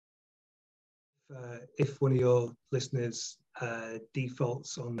if one of your listeners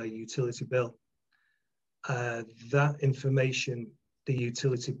defaults on their utility bill, that information, the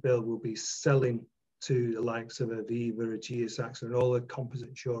utility bill will be selling to the likes of Aviva, Ageas, and all the composite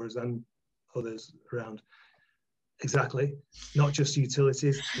insurers and others around. Exactly, not just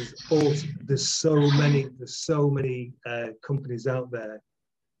utilities. There's so many companies out there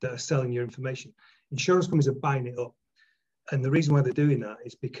that are selling your information. Insurance companies are buying it up, and the reason why they're doing that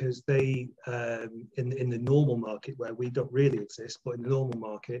is because they, in the normal market where we don't really exist, but in the normal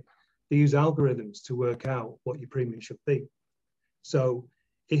market, they use algorithms to work out what your premium should be. So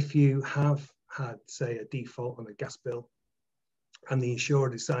if you have had, say, a default on a gas bill, and the insurer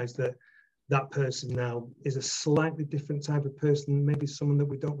decides that that person now is a slightly different type of person, maybe someone that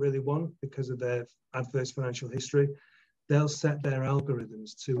we don't really want because of their adverse financial history, they'll set their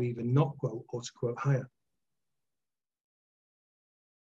algorithms to either not quote or to quote higher.